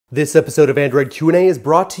This episode of Android Q&A is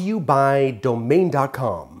brought to you by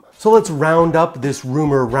Domain.com. So let's round up this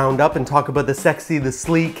rumor roundup and talk about the sexy, the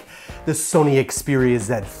sleek, the Sony Xperia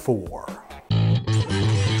Z4.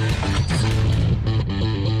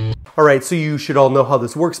 Alright, so you should all know how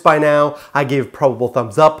this works by now. I gave probable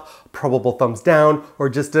thumbs up, probable thumbs down, or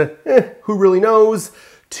just a who really knows,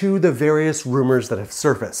 to the various rumors that have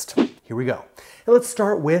surfaced. Here we go. And let's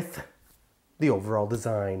start with the overall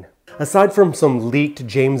design. Aside from some leaked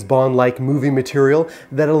James Bond-like movie material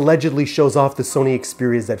that allegedly shows off the Sony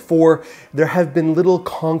Xperia Z4, there have been little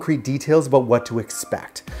concrete details about what to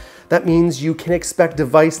expect. That means you can expect a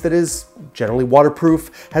device that is generally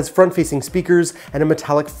waterproof, has front-facing speakers, and a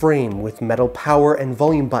metallic frame with metal power and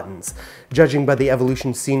volume buttons. Judging by the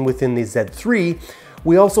evolution seen within the Z3,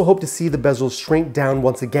 we also hope to see the bezels shrink down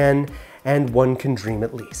once again, and one can dream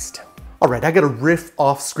at least. Alright, I gotta riff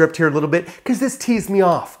off script here a little bit, because this teased me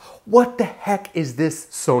off. What the heck is this,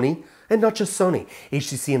 Sony? And not just Sony.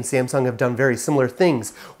 HTC and Samsung have done very similar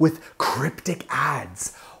things with cryptic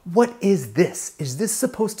ads. What is this? Is this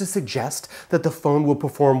supposed to suggest that the phone will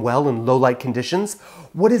perform well in low light conditions?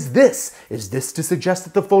 What is this? Is this to suggest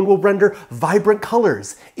that the phone will render vibrant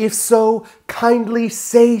colors? If so, kindly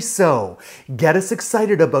say so. Get us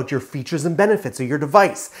excited about your features and benefits of your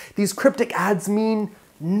device. These cryptic ads mean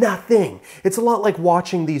nothing. It's a lot like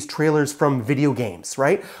watching these trailers from video games,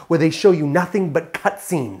 right? Where they show you nothing but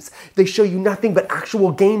cutscenes. They show you nothing but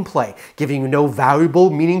actual gameplay, giving you no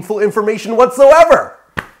valuable, meaningful information whatsoever.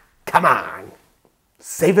 Come on.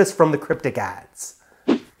 Save us from the cryptic ads.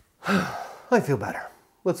 I feel better.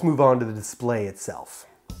 Let's move on to the display itself.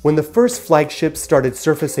 When the first flagships started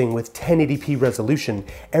surfacing with 1080p resolution,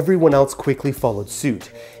 everyone else quickly followed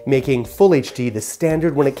suit, making Full HD the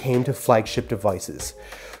standard when it came to flagship devices.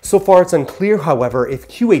 So far it's unclear, however, if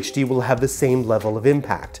QHD will have the same level of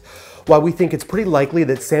impact. While we think it's pretty likely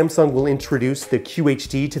that Samsung will introduce the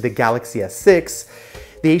QHD to the Galaxy S6,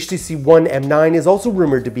 the HTC One M9 is also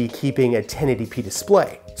rumored to be keeping a 1080p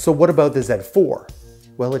display. So what about the Z4?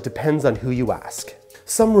 Well, it depends on who you ask.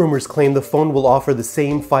 Some rumors claim the phone will offer the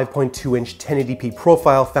same 5.2-inch 1080p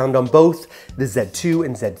profile found on both the Z2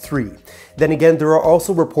 and Z3. Then again, there are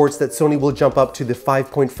also reports that Sony will jump up to the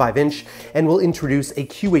 5.5-inch and will introduce a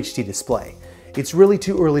QHD display. It's really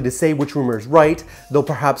too early to say which rumor is right, though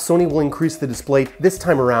perhaps Sony will increase the display this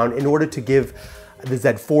time around in order to give the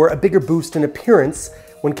Z4 a bigger boost in appearance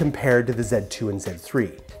when compared to the Z2 and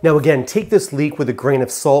Z3. Now again, take this leak with a grain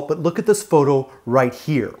of salt, but look at this photo right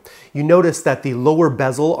here. You notice that the lower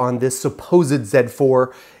bezel on this supposed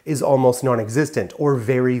Z4 is almost non-existent or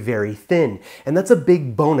very, very thin. And that's a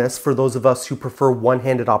big bonus for those of us who prefer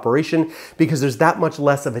one-handed operation because there's that much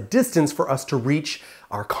less of a distance for us to reach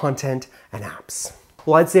our content and apps.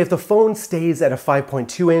 Well, I'd say if the phone stays at a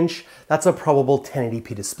 5.2-inch, that's a probable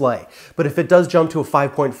 1080p display. But if it does jump to a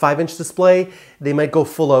 5.5-inch display, they might go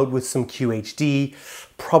full out with some QHD.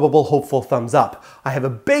 Probable hopeful thumbs up. I have a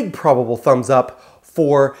big probable thumbs up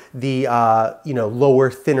for the lower,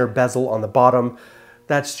 thinner bezel on the bottom.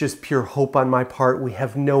 That's just pure hope on my part. We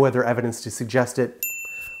have no other evidence to suggest it.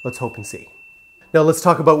 Let's hope and see. Now let's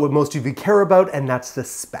talk about what most of you care about, and that's the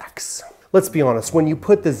specs. Let's be honest, when you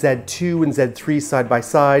put the Z2 and Z3 side by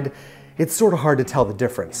side, it's sort of hard to tell the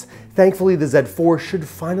difference. Thankfully, the Z4 should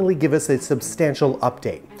finally give us a substantial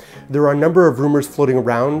update. There are a number of rumors floating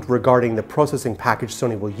around regarding the processing package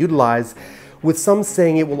Sony will utilize, with some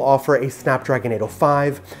saying it will offer a Snapdragon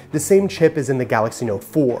 805, the same chip as in the Galaxy Note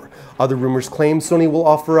 4. Other rumors claim Sony will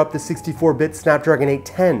offer up the 64-bit Snapdragon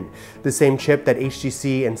 810, the same chip that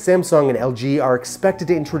HTC and Samsung and LG are expected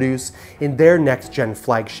to introduce in their next-gen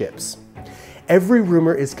flagships. Every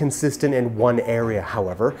rumor is consistent in one area,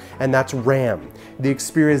 however, and that's RAM. The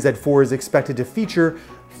Xperia Z4 is expected to feature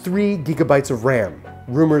 3 GB of RAM.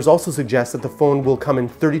 Rumors also suggest that the phone will come in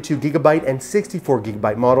 32 GB and 64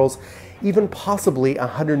 GB models, even possibly a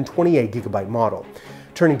 128 GB model.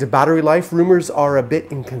 Turning to battery life, rumors are a bit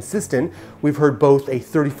inconsistent. We've heard both a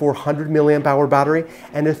 3400 mAh battery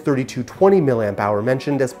and a 3220 mAh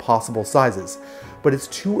mentioned as possible sizes, but it's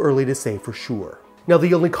too early to say for sure. Now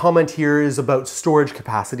the only comment here is about storage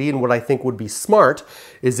capacity, and what I think would be smart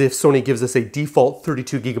is if Sony gives us a default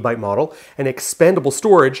 32 GB model and expandable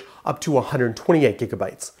storage up to 128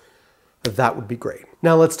 GB. That would be great.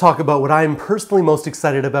 Now let's talk about what I'm personally most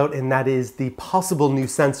excited about, and that is the possible new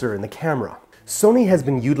sensor in the camera. Sony has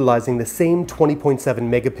been utilizing the same 20.7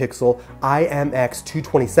 megapixel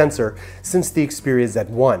IMX220 sensor since the Xperia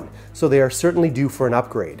Z1, so they are certainly due for an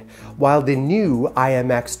upgrade. While the new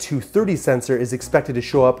IMX230 sensor is expected to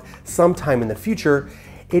show up sometime in the future,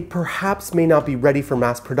 it perhaps may not be ready for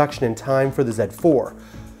mass production in time for the Z4.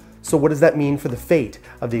 So what does that mean for the fate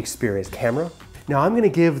of the Xperia's camera? Now I'm going to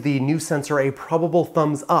give the new sensor a probable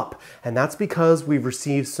thumbs up, and that's because we've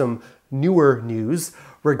received some newer news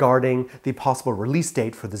regarding the possible release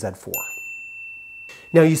date for the Z4.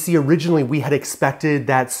 Now you see, originally we had expected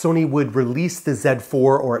that Sony would release the Z4,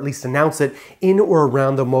 or at least announce it, in or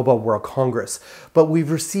around the Mobile World Congress. But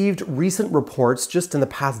we've received recent reports just in the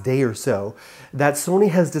past day or so that Sony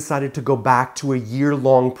has decided to go back to a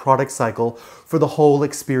year-long product cycle for the whole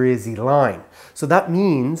Xperia Z line. So that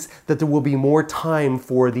means that there will be more time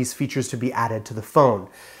for these features to be added to the phone.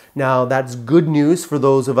 Now that's good news for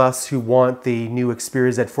those of us who want the new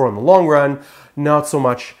Xperia Z4 in the long run, not so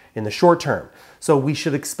much in the short term. So we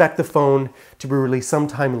should expect the phone to be released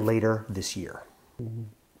sometime later this year.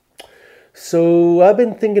 So I've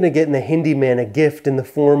been thinking of getting the Hindi man a gift in the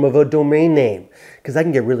form of a domain name, because I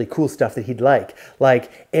can get really cool stuff that he'd like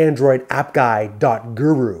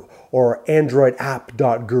androidappguy.guru or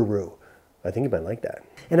androidapp.guru. I think he might like that.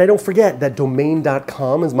 And I don't forget that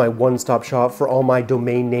domain.com is my one-stop shop for all my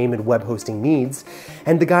domain name and web hosting needs.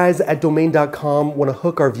 And the guys at domain.com want to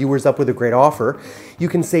hook our viewers up with a great offer. You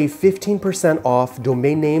can save 15% off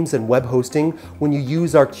domain names and web hosting when you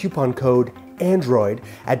use our coupon code Android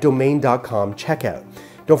at domain.com checkout.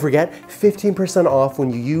 Don't forget, 15% off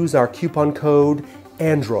when you use our coupon code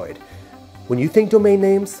Android. When you think domain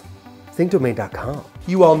names, think domain.com.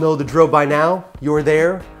 You all know the drill by now. You're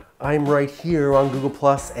there. I'm right here on Google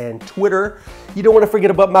Plus and Twitter. You don't want to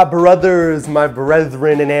forget about my brothers, my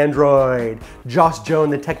brethren in Android. Josh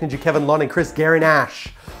Joan, the Tech Ninja Kevin Lon, and Chris Gary Nash.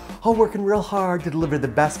 All working real hard to deliver the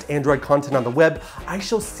best Android content on the web. I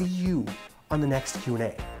shall see you on the next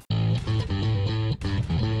Q&A.